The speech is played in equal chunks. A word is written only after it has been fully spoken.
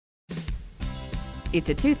It's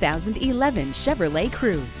a 2011 Chevrolet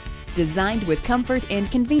Cruze. Designed with comfort and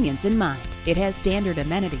convenience in mind, it has standard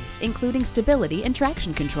amenities including stability and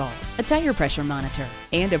traction control, a tire pressure monitor,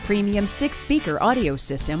 and a premium 6-speaker audio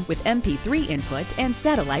system with MP3 input and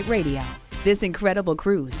satellite radio. This incredible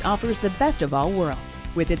Cruze offers the best of all worlds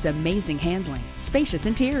with its amazing handling, spacious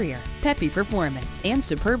interior, peppy performance, and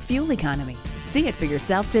superb fuel economy. See it for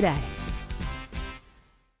yourself today.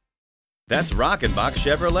 That's Rockenbach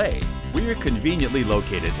Chevrolet. We're conveniently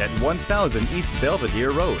located at 1000 East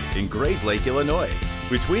Belvidere Road in Grayslake, Illinois,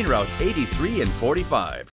 between routes 83 and 45.